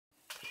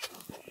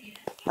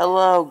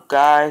Hello,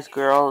 guys,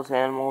 girls,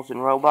 animals,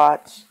 and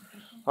robots.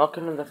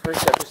 Welcome to the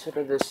first episode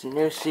of this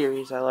new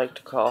series I like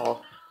to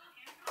call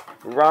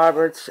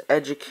Robert's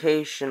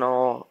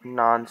Educational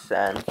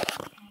Nonsense.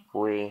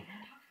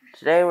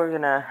 Today we're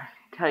gonna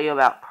tell you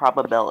about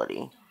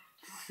probability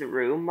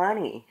through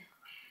money.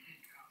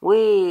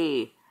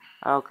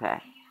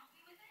 Okay,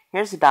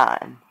 here's a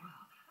dime.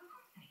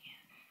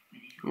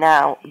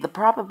 Now, the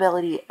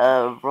probability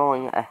of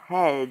rolling a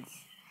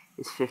heads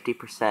is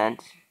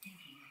 50%,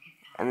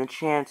 and the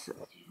chance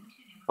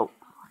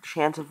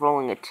of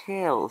rolling a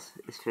tails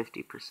is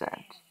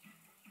 50%.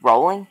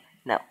 Rolling?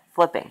 No,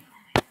 flipping.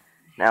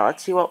 Now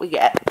let's see what we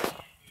get.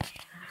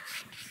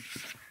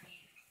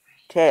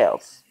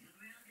 Tails.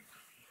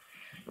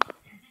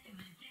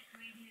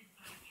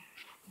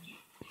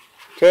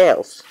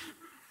 Tails.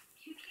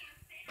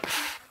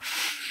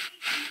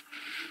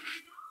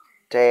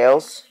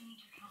 Tails.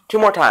 Two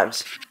more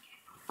times.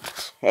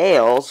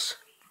 Tails.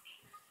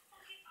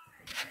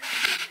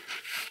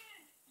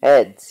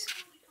 Heads.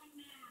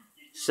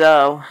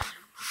 So,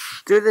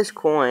 through this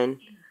coin,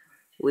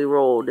 we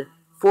rolled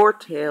 4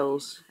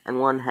 tails and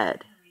 1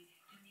 head.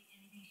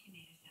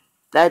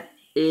 That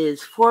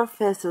is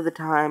 4/5 of the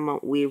time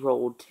we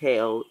rolled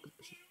tails.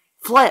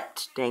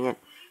 Flipped! Dang it.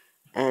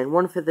 And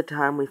 1/5 of the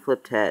time we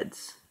flipped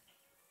heads.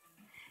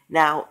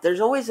 Now, there's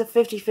always a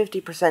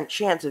 50-50%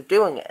 chance of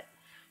doing it.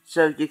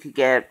 So you could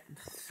get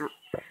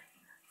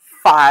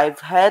 5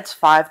 heads,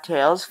 5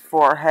 tails,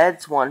 4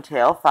 heads, 1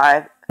 tail,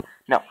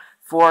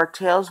 4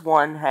 tails,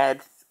 1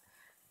 head,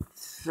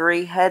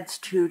 3 heads,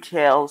 2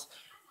 tails,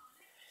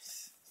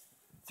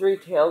 3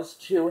 tails,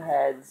 2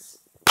 heads,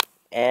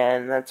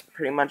 and that's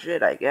pretty much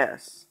it, I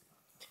guess.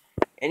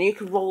 And you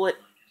could roll it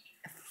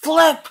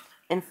flip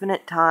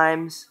infinite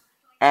times,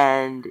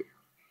 and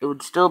it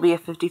would still be a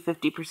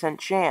 50-50%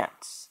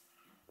 chance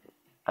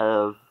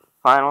of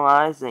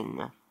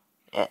finalizing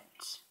it.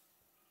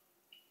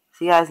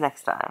 See you guys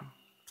next time.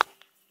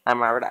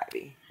 I'm Robert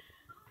Ivy.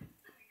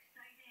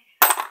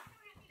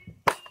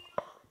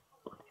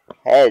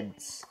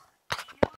 Heads.